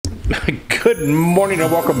Good morning and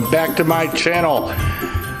welcome back to my channel.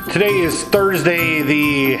 Today is Thursday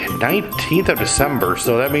the 19th of December,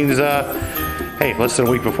 so that means hey, less than a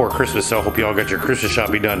week before Christmas, so I hope you all got your Christmas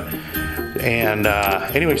shopping done. And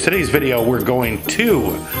anyways, today's video we're going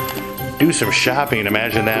to do some shopping.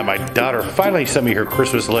 Imagine that. My daughter finally sent me her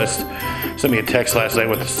Christmas list, sent me a text last night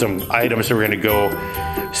with some items that we're going to go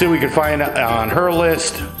see what we could find on her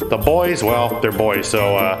list. The boys, well, they're boys,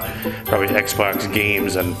 so probably Xbox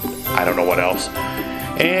games and I don't know what else.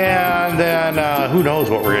 And then who knows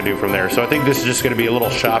what we're going to do from there. So I think this is just going to be a little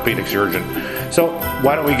shopping excursion. So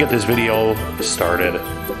why don't we get this video started.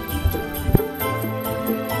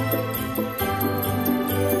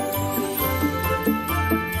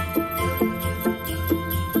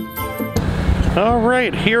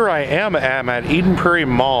 Alright, here I am at Eden Prairie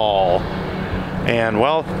Mall. And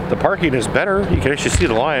well, the parking is better. You can actually see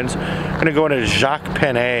the lines. I'm going to go into Jacques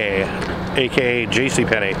Penney, aka JC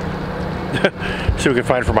Penney. See what we can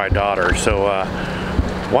find for my daughter. So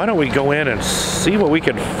why don't we go in and see what we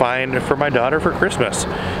can find for my daughter for Christmas.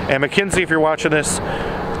 And Mackenzie, if you're watching this,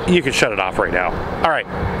 you can shut it off right now. Alright,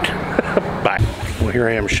 bye. Well, here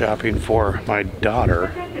I am shopping for my daughter.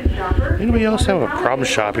 Anybody else have a problem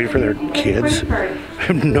shopping for their kids? I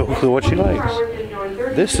have no clue what she likes.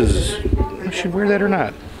 This is, should she wear that or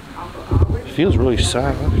not? It feels really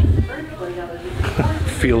soft.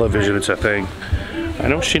 Feel-o-vision, it's a thing. I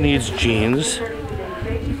know she needs jeans.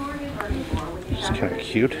 It's kind of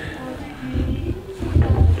cute.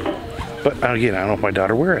 But again, I don't know if my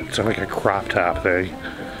daughter wear it. It's like a crop top thing.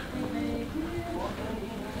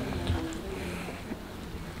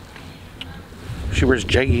 She wears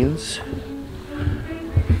jeggings.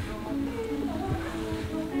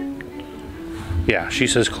 Yeah, she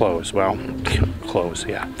says clothes. Well, clothes,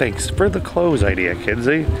 yeah. Thanks for the clothes idea,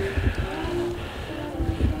 Kinsey.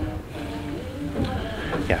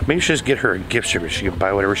 Yeah, maybe just get her a gift certificate. She can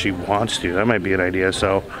buy whatever she wants to. That might be an idea,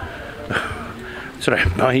 so that's what I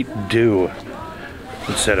might do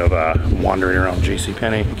instead of wandering around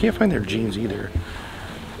JCPenney. I can't find their jeans either.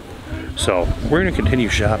 So we're going to continue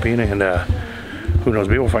shopping, and who knows,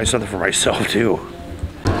 maybe we'll find something for myself too.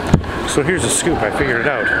 So here's the scoop, I figured it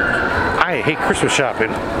out. I hate Christmas shopping.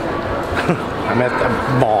 I'm at the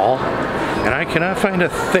mall, and I cannot find a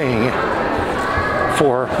thing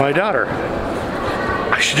for my daughter.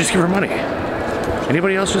 I should just give her money.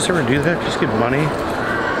 Anybody else just ever do that? Just give money?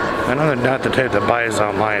 I know they're not the type that buys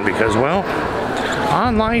online because, well,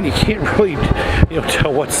 online you can't really,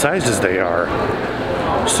 tell what sizes they are.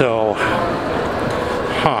 So,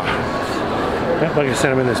 like I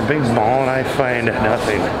said, I'm in this big mall and I find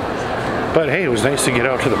nothing. But hey, it was nice to get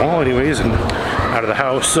out to the mall anyways and out of the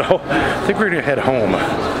house. So I think we're gonna head home.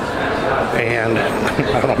 And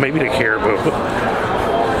I don't know, maybe to Caribou.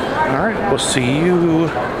 All right, we'll see you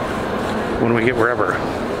when we get wherever.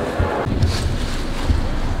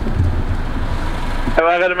 Have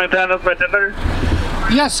I got a McDonald's by dinner?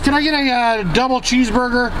 Yes, can I get a double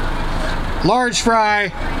cheeseburger, large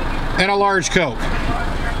fry, and a large Coke?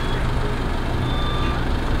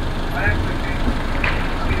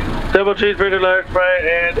 Double cheeseburger, large fry,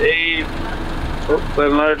 and a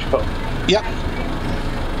large Coke. Yep.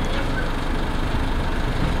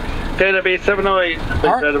 Okay, that'll be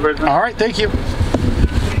 708. All right, thank you.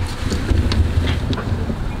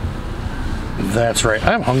 That's right,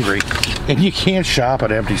 I'm hungry. And you can't shop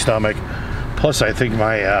on an empty stomach. Plus, I think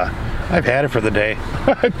my, I've had it for the day.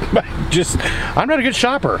 I'm not a good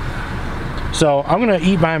shopper. So I'm gonna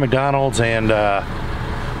eat my McDonald's and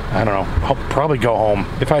I don't know, I'll probably go home.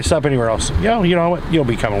 If I stop anywhere else, you know what, you'll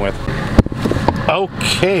be coming with.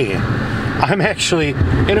 Okay, I'm actually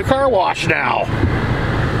in a car wash now.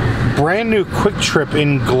 Brand new Quick Trip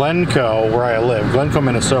in Glencoe, where I live, Glencoe,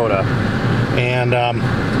 Minnesota. And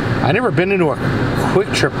I never been into a Quick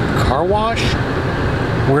Trip car wash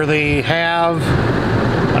where they have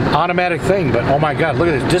an automatic thing, but oh my god, look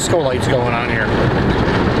at the disco lights going on here.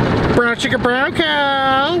 Brown chicken, brown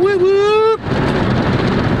cow, woo woo.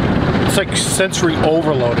 It's like sensory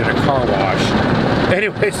overload in a car wash.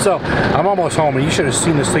 Anyway, so I'm almost home, and you should have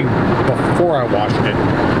seen this thing before I washed it.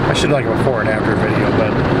 I should like a before and after video,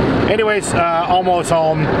 but anyways, almost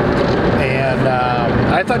home. And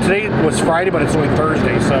I thought today was Friday, but it's only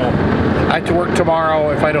Thursday, so I have to work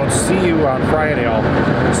tomorrow. If I don't see you on Friday,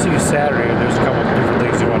 I'll see you Saturday. There's a couple of different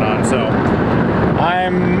things going on, so I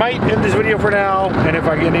might end this video for now. And if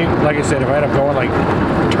I get any, like I said, if I end up going like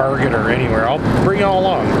Target or anywhere, I'll bring you all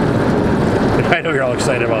along. I know you're all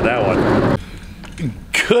excited about that one.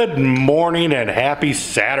 Good morning and happy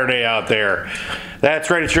Saturday out there. That's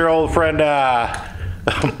right, it's your old friend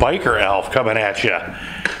Biker Elf coming at you.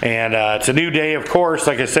 And it's a new day, of course,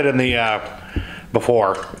 like I said in the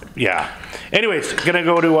before. Yeah. Anyways, gonna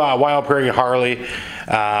go to Wild Prairie Harley.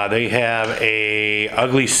 They have a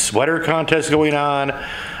ugly sweater contest going on.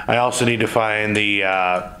 I also need to find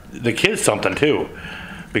the kids something too,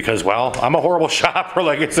 because, well, I'm a horrible shopper,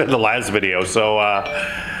 like I said in the last video. So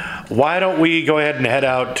why don't we go ahead and head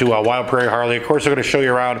out to Wild Prairie Harley. Of course, I'm going to show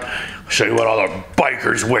you around, show you what all the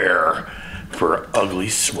bikers wear for ugly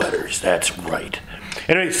sweaters. That's right.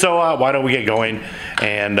 Anyway, so why don't we get going,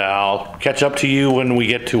 and I'll catch up to you when we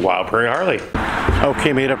get to Wild Prairie Harley.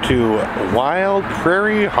 Okay, made up to Wild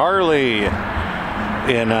Prairie Harley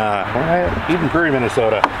in Eden Prairie,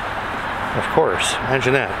 Minnesota. Of course,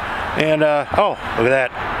 imagine that. And oh, look at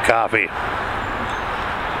that coffee.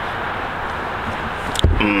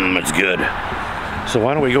 It's good. So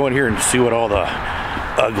why don't we go in here and see what all the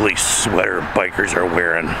ugly sweater bikers are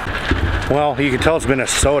wearing. Well, you can tell it's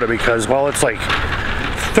Minnesota because, well, it's like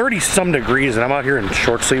 30-some degrees and I'm out here in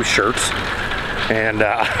short sleeve shirts. And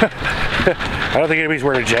I don't think anybody's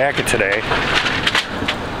wearing a jacket today.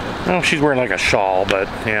 Well, she's wearing like a shawl, but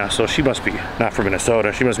yeah, so she must be not from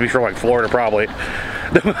Minnesota. She must be from like Florida, probably.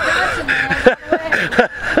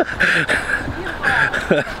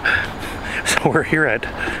 So we're here at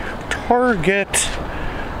Target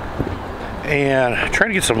and trying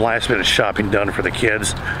to get some last minute shopping done for the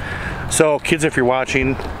kids. So kids, if you're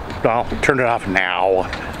watching, well, turn it off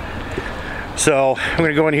now. So I'm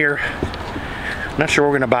gonna go in here. Not sure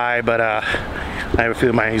what we're gonna buy, but I have a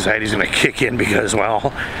feeling my anxiety's gonna kick in because,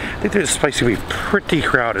 well, I think this place is gonna be pretty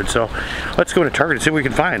crowded. So let's go to Target and see what we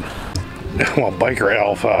can find. Well, Biker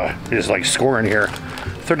Elf is like scoring here,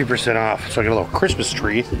 30% off. So I got a little Christmas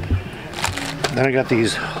tree. Then I got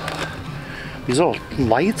these little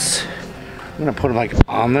lights. I'm gonna put them like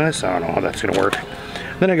on this. I don't know how that's gonna work.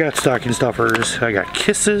 Then I got stocking stuffers. I got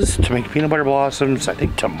kisses to make peanut butter blossoms. I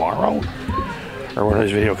think tomorrow, or when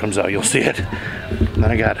this video comes out, you'll see it. And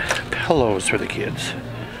then I got pillows for the kids.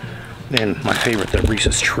 And my favorite, the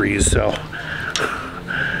Reese's trees. So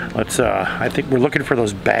let's. I think we're looking for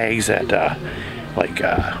those bags that like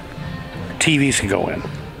TVs can go in.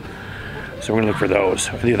 So we're gonna look for those.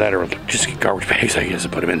 Either that or just get garbage bags, I guess,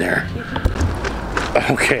 and put them in there.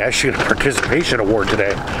 Okay, I should get a participation award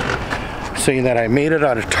today, saying that I made it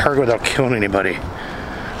out of Target without killing anybody.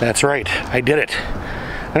 That's right, I did it,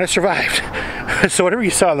 and I survived. So whatever you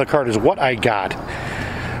saw in the card is what I got.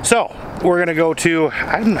 So we're gonna go to,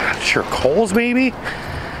 I'm not sure, Kohl's maybe.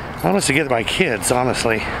 I want us to get my kids,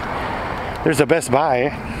 honestly. There's a Best Buy.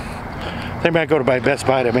 I might go to my Best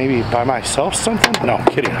Buy to maybe buy myself something. No, I'm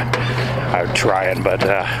kidding. I'm trying, but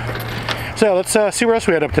so let's see where else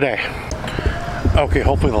we end up today. Okay,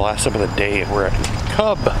 hopefully the last step of the day. We're at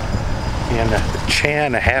Cub in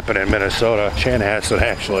Chanhassen in Minnesota. Chanhassen,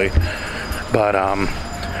 actually. But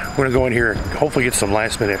we're gonna go in here, hopefully get some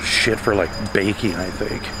last minute shit for like baking, I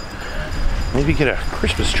think. Maybe get a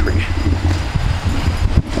Christmas tree.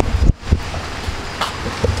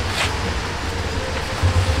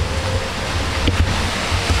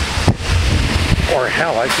 Or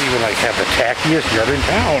hell, I could even like have the tackiest yard in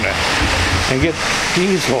town and get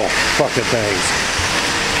these little fucking things.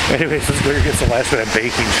 Anyways, let's go here and get some last minute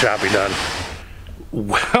baking shopping done.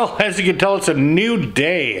 Well, as you can tell, it's a new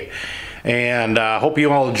day, and hope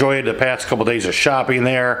you all enjoyed the past couple days of shopping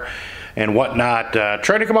there and whatnot.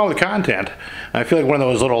 Trying to come out with content. I feel like one of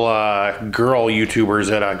those little girl YouTubers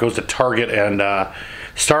that goes to Target and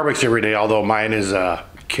Starbucks every day, although mine is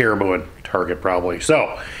Caribou and Target probably.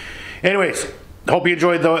 So, anyways, hope you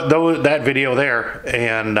enjoyed that video there,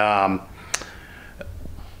 and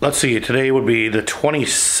let's see, today would be the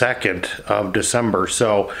 22nd of December,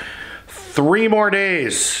 so 3 more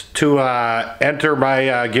days to enter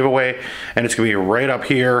my giveaway, and it's gonna be right up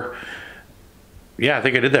here. Yeah, I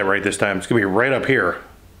think I did that right this time. It's gonna be right up here,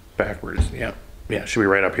 backwards. Yeah, it should be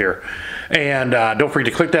right up here. And don't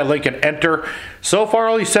forget to click that link and enter. So far,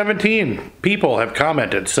 only 17 people have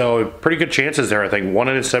commented, so pretty good chances there. I think 1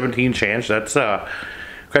 in a 17 chance. That's quite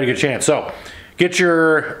a good chance. So get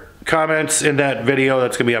your comments in that video.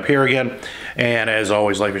 That's gonna be up here again. And as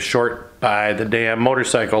always, life is short. Buy the damn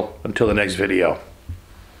motorcycle. Until the next video.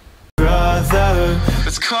 Brother,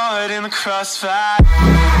 it's caught in the crossfire.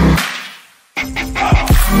 It's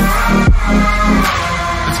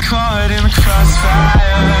caught in the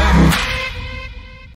crossfire.